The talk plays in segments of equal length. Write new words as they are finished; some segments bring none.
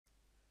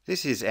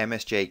This is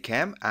MSJ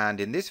Chem, and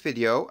in this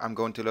video I'm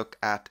going to look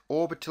at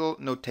orbital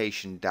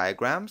notation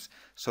diagrams.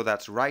 So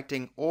that's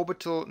writing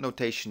orbital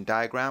notation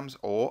diagrams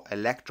or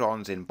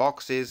electrons in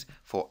boxes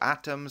for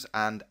atoms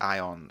and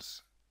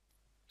ions.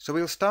 So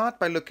we'll start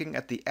by looking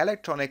at the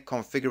electronic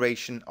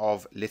configuration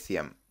of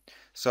lithium.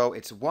 So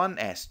it's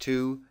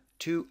 1s2,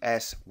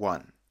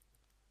 2s1.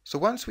 So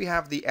once we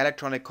have the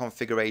electronic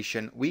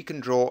configuration, we can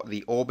draw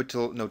the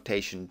orbital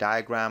notation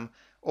diagram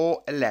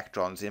or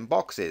electrons in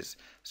boxes.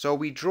 So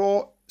we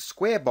draw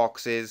square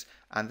boxes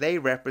and they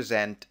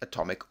represent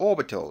atomic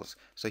orbitals.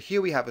 So here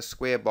we have a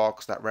square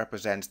box that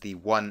represents the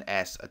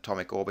 1s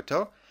atomic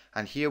orbital,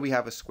 and here we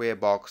have a square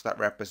box that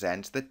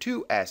represents the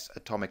 2s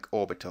atomic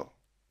orbital.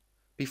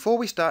 Before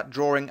we start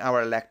drawing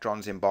our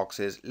electrons in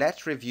boxes,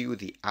 let's review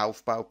the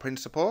Aufbau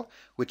principle,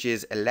 which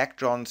is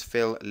electrons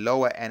fill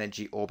lower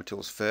energy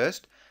orbitals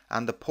first,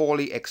 and the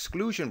Pauli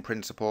exclusion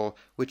principle,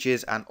 which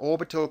is an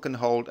orbital can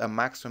hold a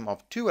maximum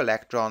of 2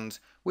 electrons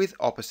with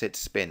opposite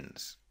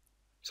spins.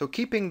 So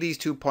keeping these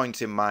 2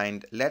 points in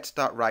mind, let's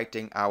start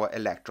writing our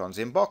electrons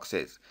in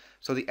boxes.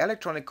 So the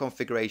electronic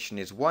configuration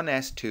is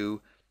 1s2,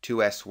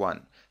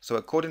 2s1. So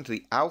according to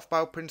the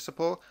Aufbau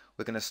principle,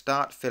 we're going to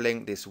start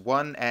filling this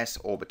 1s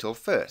orbital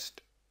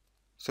first.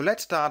 So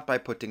let's start by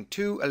putting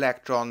 2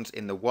 electrons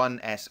in the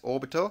 1s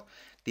orbital.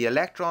 The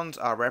electrons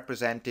are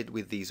represented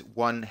with these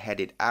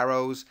one-headed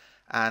arrows,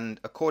 and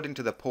according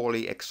to the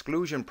Pauli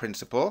exclusion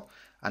principle,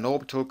 an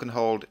orbital can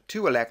hold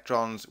 2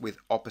 electrons with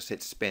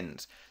opposite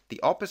spins. The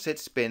opposite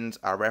spins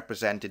are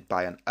represented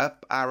by an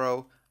up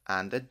arrow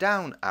and a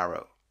down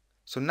arrow.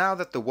 So now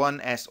that the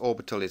 1s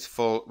orbital is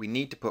full, we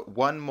need to put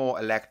one more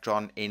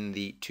electron in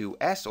the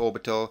 2s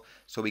orbital,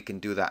 so we can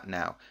do that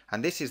now.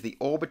 And this is the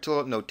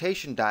orbital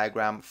notation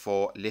diagram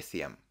for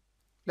lithium.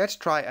 Let's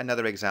try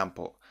another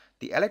example.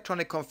 The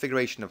electronic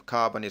configuration of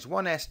carbon is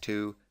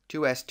 1s2,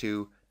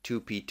 2s2,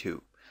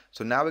 2p2.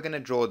 So now we're going to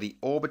draw the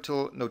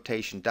orbital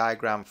notation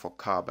diagram for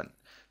carbon.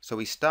 So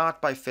we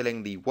start by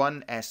filling the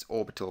 1s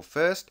orbital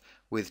first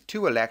with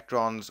 2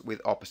 electrons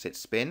with opposite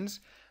spins.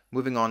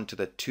 Moving on to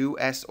the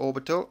 2s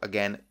orbital,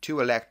 again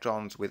 2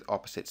 electrons with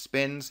opposite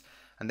spins,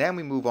 and then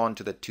we move on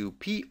to the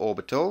 2p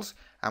orbitals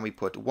and we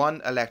put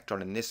 1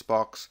 electron in this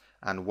box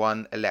and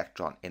 1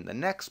 electron in the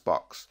next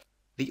box.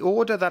 The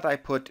order that I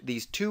put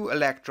these 2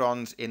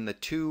 electrons in the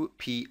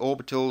 2p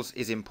orbitals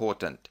is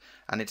important,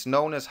 and it's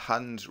known as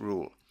Hund's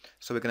rule.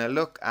 So we're going to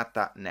look at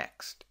that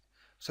next.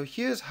 So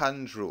here's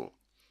Hund's rule.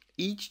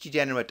 Each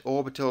degenerate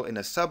orbital in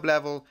a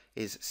sublevel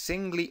is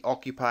singly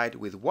occupied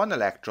with 1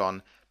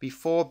 electron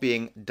before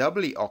being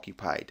doubly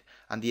occupied,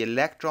 and the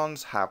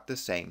electrons have the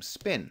same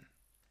spin.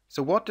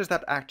 So what does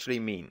that actually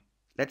mean?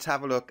 Let's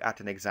have a look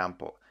at an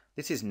example.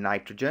 This is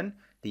nitrogen.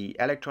 The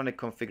electronic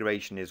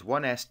configuration is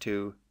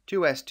 1s2,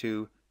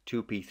 2s2,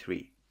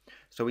 2p3.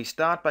 So we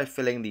start by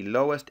filling the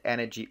lowest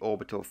energy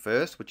orbital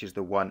first, which is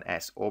the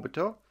 1s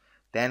orbital.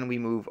 Then we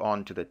move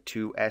on to the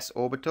 2s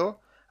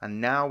orbital, and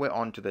now we're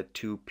on to the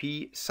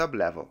 2p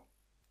sublevel.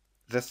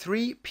 The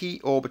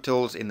 3p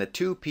orbitals in the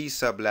 2p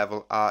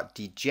sublevel are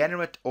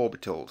degenerate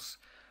orbitals.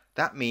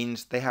 That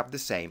means they have the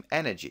same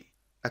energy.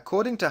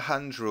 According to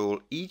Hund's rule,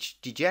 each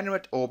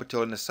degenerate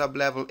orbital in a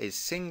sublevel is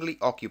singly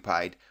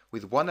occupied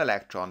with 1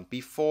 electron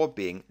before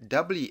being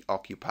doubly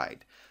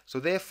occupied. So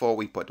therefore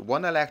we put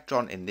 1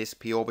 electron in this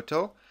p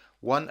orbital,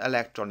 1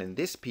 electron in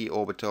this p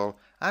orbital,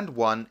 and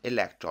 1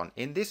 electron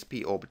in this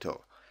p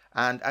orbital.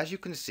 And as you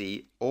can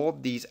see, all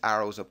these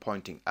arrows are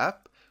pointing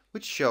up,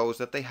 which shows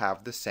that they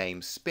have the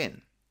same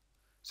spin.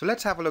 So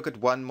let's have a look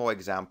at one more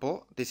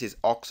example. This is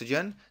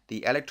oxygen.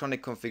 The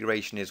electronic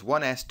configuration is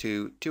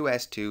 1s2,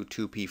 2s2,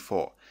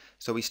 2p4.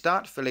 So we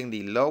start filling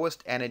the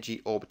lowest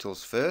energy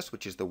orbitals first,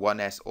 which is the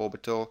 1s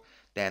orbital,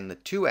 then the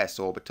 2s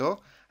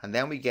orbital, and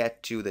then we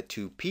get to the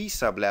 2p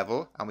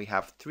sublevel, and we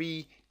have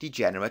 3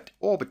 degenerate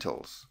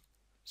orbitals.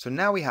 So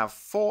now we have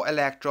 4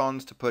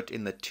 electrons to put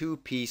in the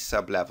 2p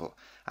sublevel,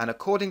 and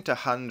according to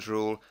Hund's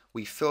rule,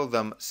 we fill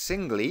them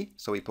singly,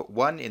 so we put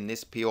 1 in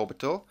this p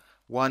orbital,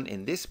 1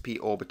 in this p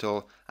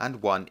orbital,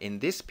 and 1 in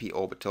this p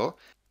orbital.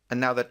 And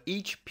now that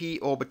each p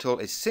orbital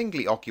is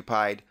singly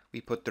occupied, we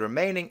put the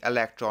remaining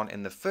electron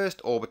in the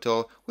first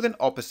orbital with an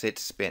opposite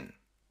spin.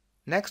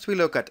 Next we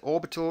look at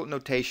orbital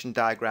notation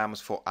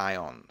diagrams for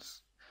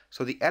ions.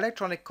 So the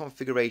electronic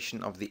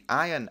configuration of the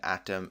ion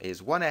atom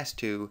is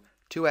 1s2,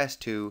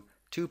 2s2,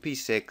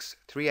 2p6,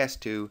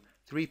 3s2,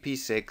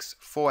 3p6,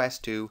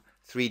 4s2,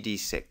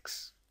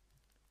 3d6.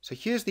 So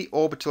here's the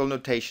orbital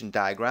notation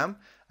diagram,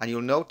 and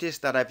you'll notice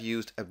that I've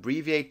used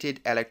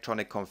abbreviated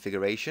electronic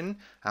configuration,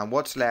 and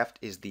what's left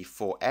is the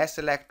 4s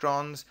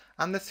electrons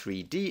and the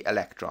 3d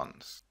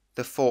electrons.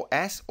 The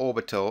 4s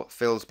orbital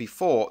fills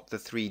before the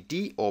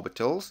 3d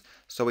orbitals,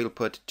 so we'll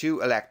put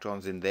 2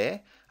 electrons in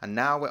there, and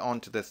now we're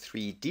on to the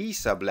 3d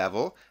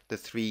sublevel. The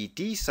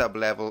 3d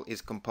sublevel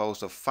is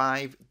composed of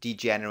 5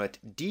 degenerate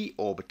d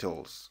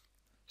orbitals.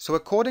 So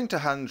according to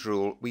Hund's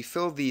rule, we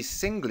fill these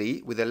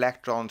singly with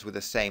electrons with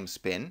the same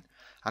spin,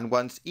 and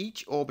once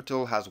each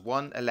orbital has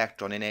 1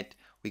 electron in it,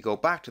 we go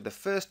back to the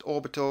first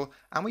orbital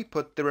and we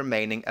put the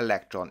remaining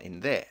electron in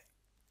there.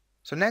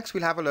 So next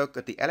we'll have a look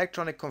at the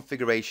electronic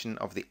configuration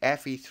of the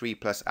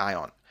Fe3+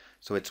 ion.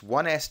 So it's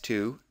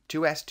 1s2,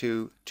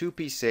 2s2,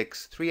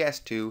 2p6,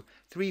 3s2,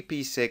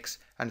 3p6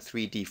 and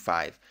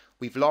 3d5.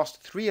 We've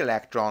lost 3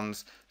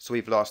 electrons, so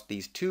we've lost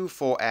these 2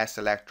 4s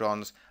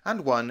electrons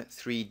and 1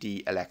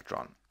 3d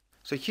electron.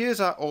 So here's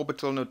our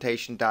orbital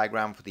notation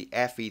diagram for the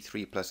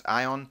Fe3+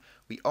 ion.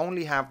 We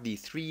only have the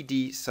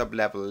 3d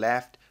sublevel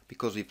left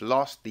because we've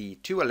lost the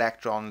 2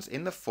 electrons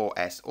in the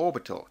 4s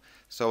orbital.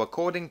 So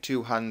according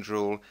to Hund's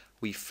rule,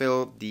 we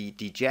fill the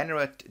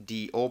degenerate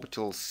d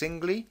orbitals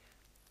singly,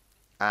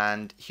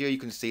 and here you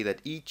can see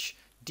that each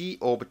d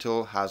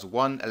orbital has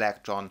 1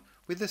 electron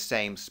with the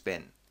same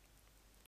spin.